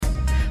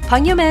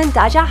朋友们，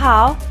大家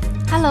好。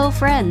Hello,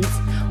 friends.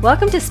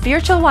 Welcome to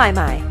Spiritual 外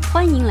卖。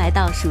欢迎来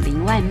到属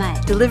灵外卖。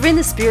Delivering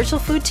the spiritual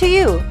food to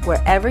you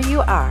wherever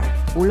you are.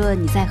 无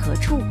论你在何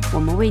处，我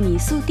们为你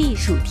速递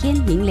属天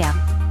灵粮。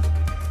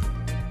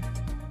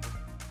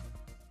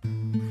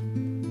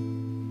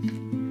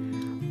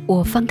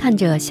我翻看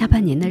着下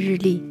半年的日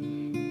历，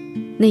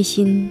内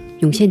心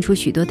涌现出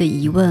许多的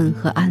疑问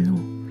和暗路，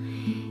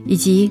以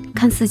及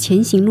看似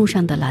前行路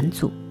上的拦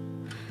阻。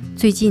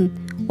最近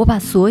我把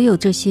所有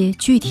这些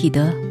具体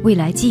的未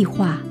来计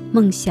划、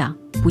梦想、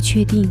不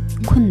确定、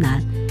困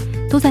难，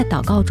都在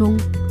祷告中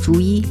逐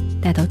一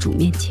带到主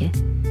面前，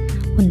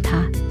问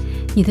他：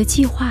你的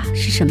计划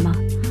是什么？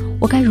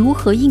我该如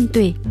何应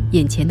对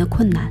眼前的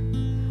困难？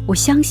我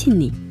相信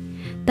你，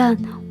但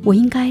我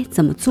应该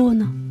怎么做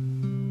呢？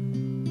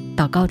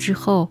祷告之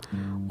后，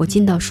我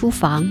进到书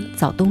房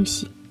找东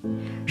西，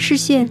视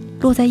线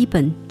落在一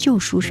本旧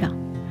书上，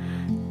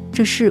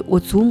这是我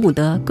祖母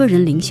的个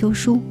人灵修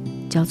书，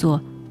叫做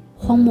《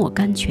荒漠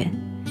甘泉》，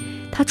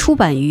它出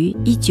版于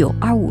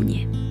1925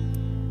年。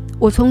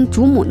我从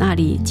祖母那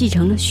里继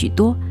承了许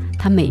多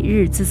她每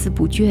日孜孜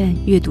不倦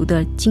阅读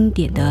的经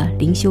典的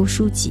灵修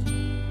书籍，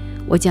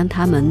我将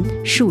它们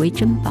视为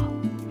珍宝，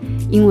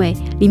因为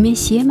里面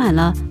写满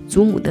了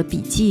祖母的笔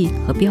记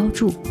和标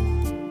注。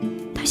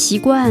她习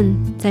惯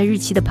在日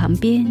期的旁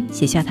边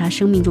写下她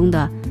生命中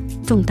的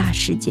重大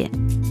事件，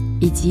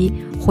以及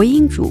回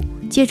应主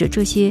借着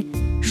这些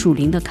属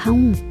灵的刊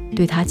物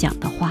对她讲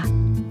的话。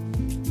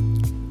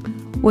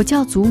我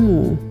叫祖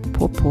母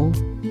婆婆，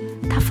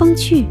她风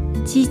趣、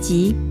积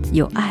极、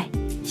有爱，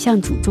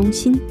向主忠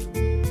心。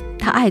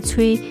她爱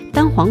吹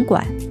单簧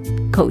管、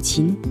口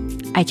琴，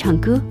爱唱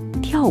歌、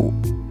跳舞，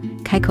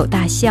开口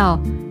大笑，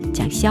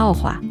讲笑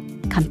话，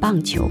看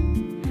棒球，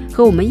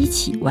和我们一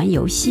起玩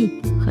游戏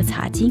和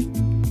查经。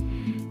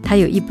她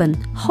有一本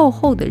厚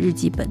厚的日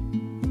记本，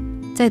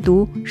在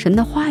读神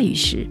的话语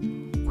时，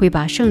会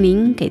把圣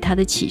灵给她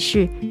的启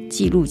示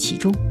记录其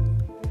中。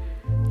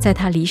在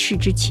她离世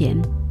之前，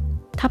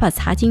他把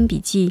查经笔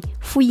记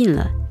复印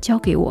了交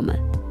给我们，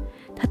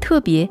他特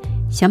别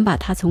想把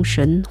他从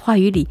神话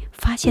语里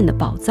发现的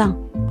宝藏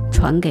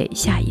传给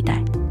下一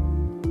代。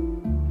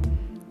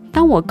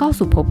当我告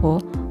诉婆婆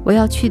我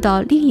要去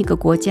到另一个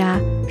国家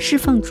侍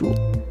奉主，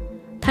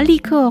她立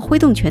刻挥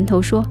动拳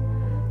头说：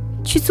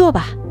去做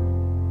吧。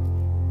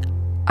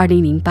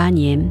2008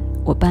年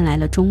我搬来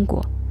了中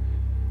国，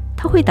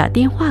她会打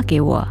电话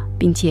给我，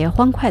并且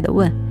欢快地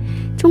问：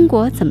中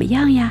国怎么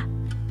样呀？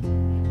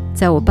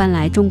在我搬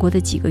来中国的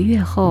几个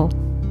月后，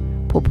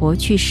婆婆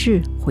去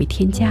世回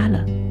天家了。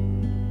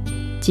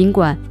尽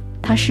管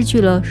她失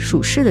去了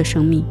属世的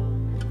生命，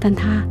但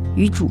她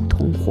与主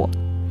同活，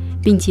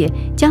并且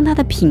将她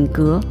的品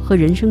格和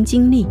人生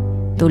经历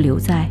都留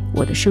在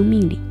我的生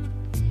命里。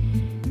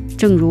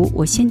正如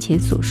我先前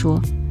所说，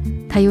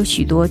她有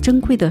许多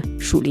珍贵的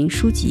属灵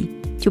书籍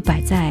就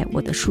摆在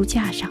我的书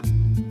架上。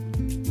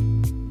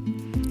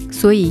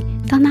所以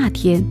到那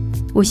天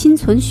我心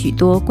存许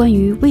多关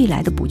于未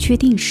来的不确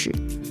定时，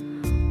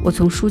我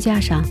从书架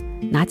上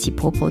拿起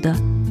婆婆的《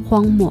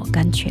荒漠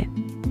甘泉》，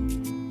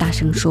大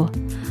声说：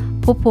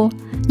婆婆，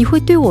你会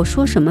对我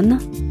说什么呢？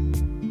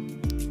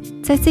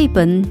在这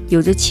本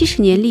有着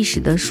70年历史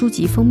的书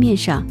籍封面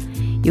上，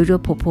有着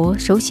婆婆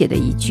手写的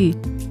一句：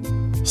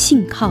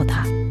信靠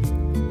他。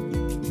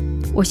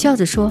我笑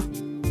着说：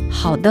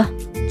好的，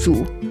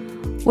主，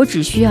我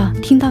只需要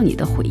听到你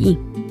的回应。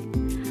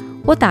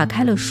我打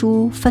开了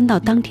书，翻到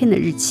当天的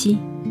日期，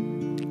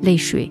泪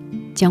水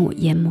将我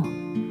淹没。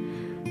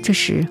这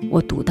时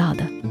我读到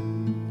的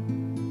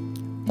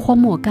荒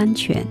漠甘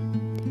泉，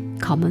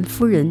考门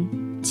夫人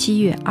7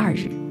月2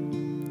日。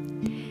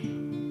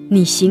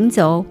你行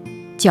走，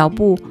脚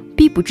步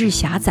必不致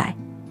狭窄，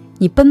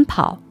你奔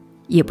跑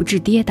也不致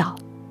跌倒。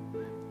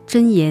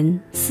箴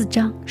言4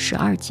章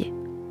12节。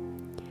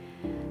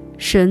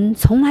神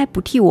从来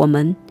不替我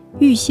们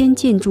预先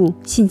建筑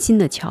信心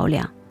的桥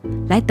梁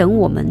来等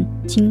我们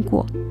经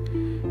过，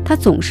他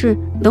总是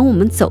等我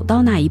们走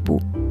到那一步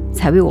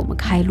才为我们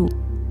开路，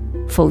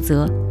否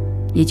则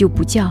也就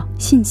不叫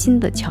信心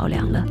的桥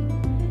梁了。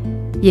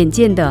眼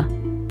见的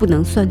不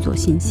能算作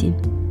信心。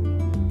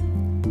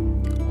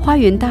花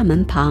园大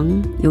门旁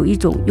有一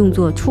种用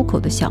作出口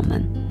的小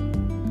门，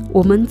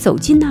我们走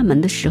进那门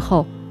的时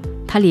候，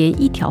它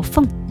连一条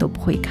缝都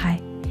不会开，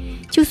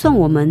就算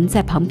我们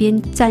在旁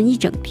边站一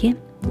整天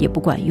也不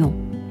管用。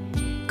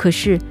可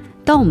是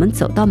当我们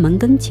走到门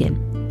跟前，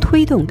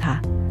推动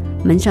它，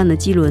门上的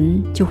机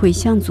轮就会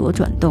向左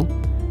转动，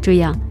这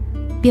样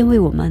便为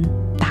我们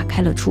打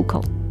开了出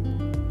口。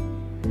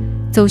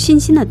走信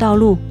心的道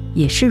路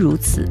也是如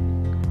此，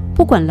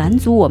不管拦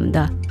阻我们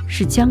的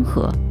是江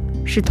河，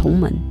是铜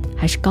门，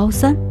还是高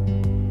山，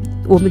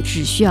我们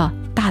只需要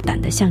大胆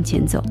地向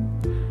前走。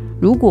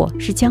如果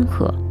是江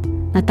河，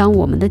那当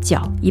我们的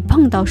脚一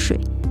碰到水，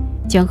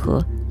江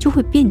河就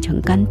会变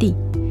成干地；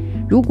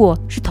如果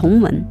是铜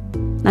门，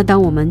那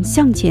当我们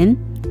向前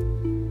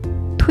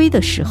推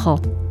的时候，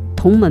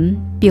铜门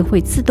便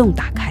会自动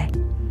打开；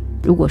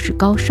如果是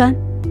高山，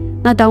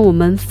那当我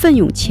们奋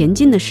勇前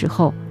进的时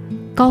候，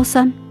高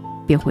山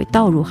便会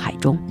倒入海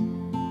中。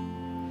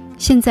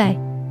现在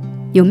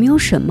有没有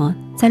什么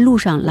在路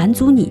上拦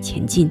阻你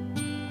前进？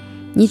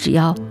你只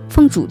要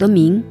奉主的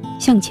名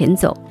向前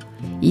走，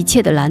一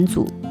切的拦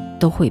阻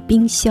都会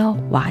冰消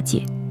瓦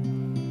解。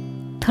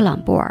特朗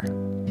布尔。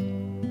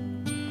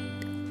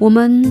我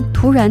们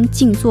突然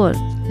静坐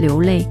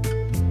流泪，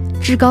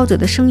至高者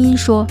的声音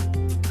说：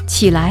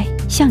起来，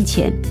向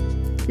前，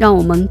让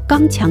我们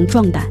刚强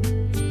壮胆。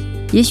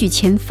也许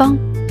前方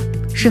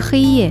是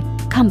黑夜，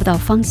看不到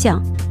方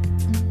向，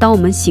当我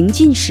们行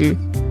进时，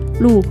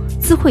路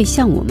自会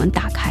向我们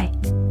打开，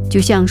就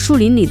像树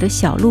林里的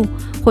小路，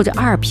或者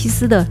阿尔卑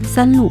斯的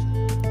山路，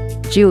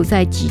只有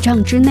在几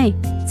丈之内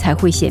才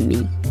会显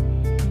明。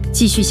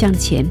继续向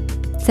前，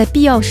在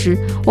必要时，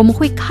我们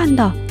会看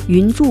到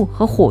云柱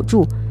和火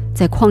柱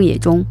在旷野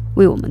中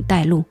为我们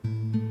带路。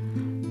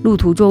路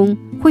途中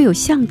会有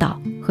向导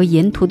和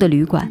沿途的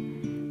旅馆，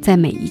在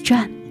每一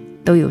站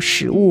都有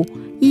食物、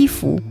衣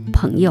服、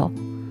朋友。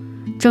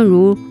正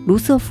如卢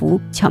瑟福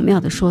巧妙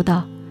地说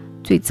道，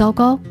最糟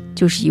糕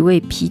就是一位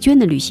疲倦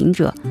的旅行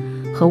者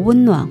和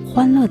温暖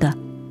欢乐的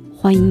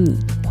欢迎你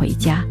回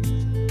家。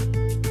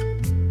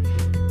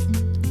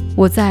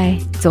我在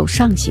走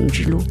上行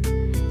之路，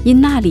因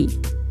那里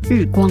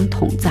日光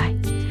同在。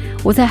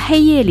我在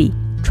黑夜里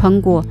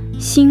穿过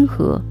星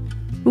河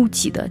露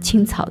起的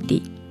青草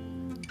地。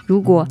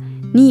如果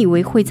你以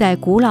为会在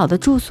古老的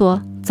住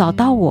所找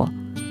到我，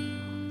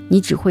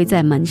你只会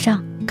在门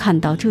上看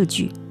到这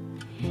句：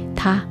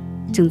他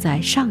正在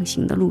上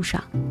行的路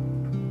上。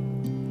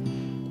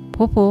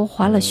婆婆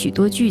划了许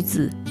多句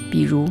子，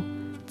比如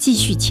继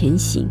续前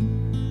行。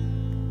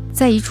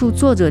在一处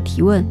作者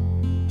提问：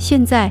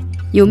现在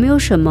有没有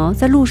什么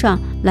在路上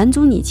拦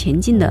阻你前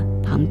进的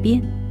旁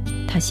边？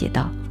他写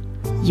道：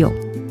有。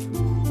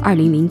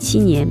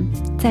2007年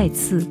再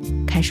次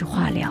开始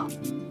化疗。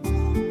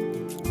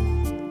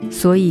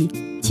所以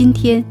今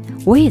天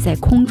我也在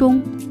空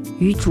中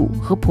与主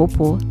和婆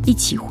婆一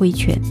起挥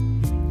拳，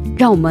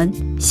让我们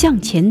向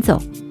前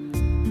走。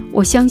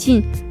我相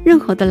信任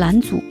何的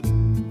拦阻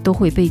都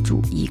会被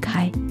主移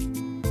开，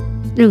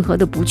任何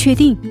的不确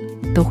定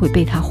都会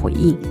被他回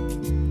应。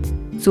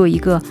做一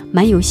个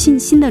满有信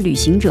心的旅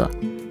行者，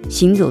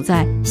行走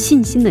在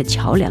信心的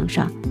桥梁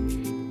上，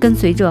跟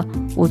随着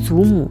我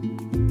祖母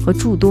和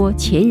诸多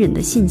前人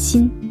的信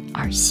心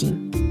而行。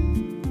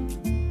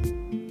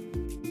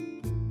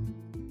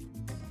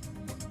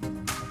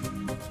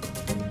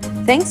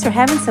Thanks for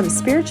having some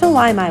spiritual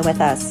Waimai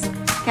with us.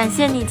 感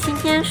谢你今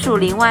天属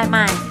灵外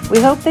卖， We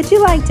hope that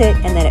you liked it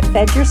and that it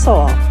fed your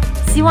soul.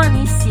 希望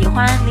你喜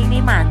欢，灵里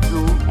满足，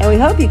 And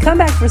we hope you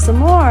come back for some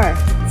more.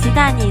 期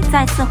待你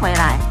再次回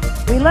来。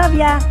We love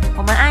ya.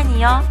 我们爱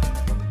你哟。